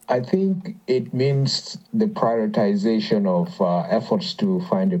I think it means the prioritization of efforts to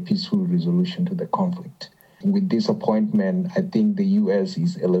find a peaceful resolution to the conflict. With this appointment, I think the U.S.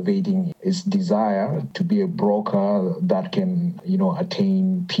 is elevating its desire to be a broker that can,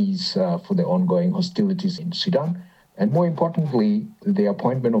 attain peace for the ongoing hostilities in Sudan. And more importantly, the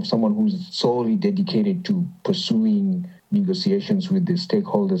appointment of someone who's solely dedicated to pursuing negotiations with the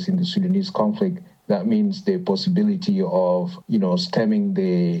stakeholders in the Sudanese conflict. That means the possibility of, stemming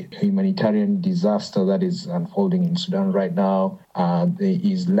the humanitarian disaster that is unfolding in Sudan right now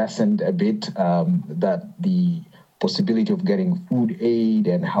is lessened a bit, that the possibility of getting food aid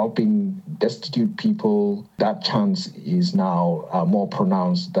and helping destitute people, that chance is now more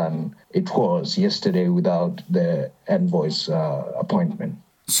pronounced than it was yesterday without the envoy's appointment.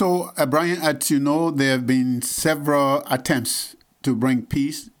 So, Brian, as you know, there have been several attempts to bring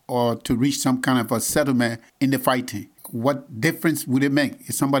peace or to reach some kind of a settlement in the fighting. What difference would it make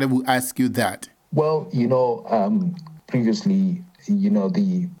if somebody would ask you that? Well, previously,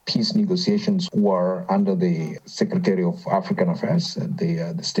 the peace negotiations were under the Secretary of African Affairs,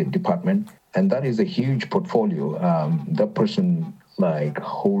 the State Department, and that is a huge portfolio. That person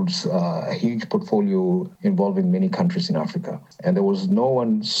holds a huge portfolio involving many countries in Africa. And there was no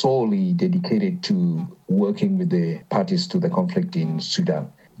one solely dedicated to working with the parties to the conflict in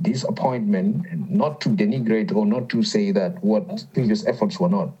Sudan. This appointment, not to denigrate or not to say that what previous efforts were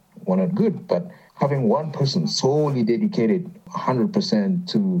not good, but having one person solely dedicated 100%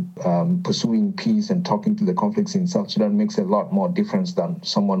 to pursuing peace and talking to the conflicts in South Sudan makes a lot more difference than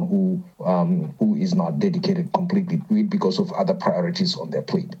someone who is not dedicated completely to it because of other priorities on their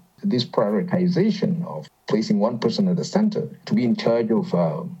plate. This prioritization of placing one person at the center to be in charge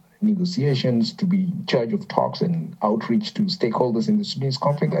of negotiations, to be in charge of talks and outreach to stakeholders in the Sudanese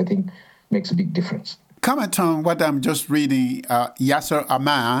conflict, I think makes a big difference. Comment on what I'm just reading. Yasser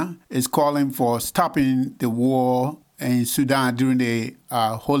Amar is calling for stopping the war in Sudan during the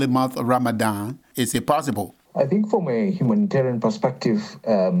holy month of Ramadan. Is it possible? I think from a humanitarian perspective,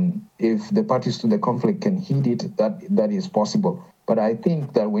 if the parties to the conflict can heed it, that is possible. But I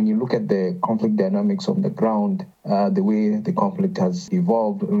think that when you look at the conflict dynamics on the ground, the way the conflict has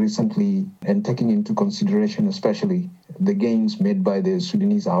evolved recently, and taking into consideration especially the gains made by the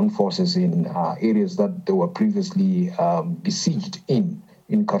Sudanese armed forces in areas that they were previously besieged in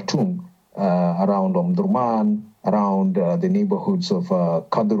Khartoum, around Omdurman, around the neighborhoods of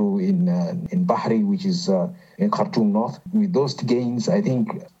Kadru in Bahri, which is in Khartoum North. With those gains, I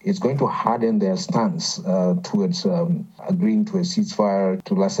think it's going to harden their stance towards agreeing to a ceasefire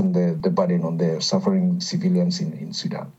to lessen the burden on the suffering civilians in Sudan.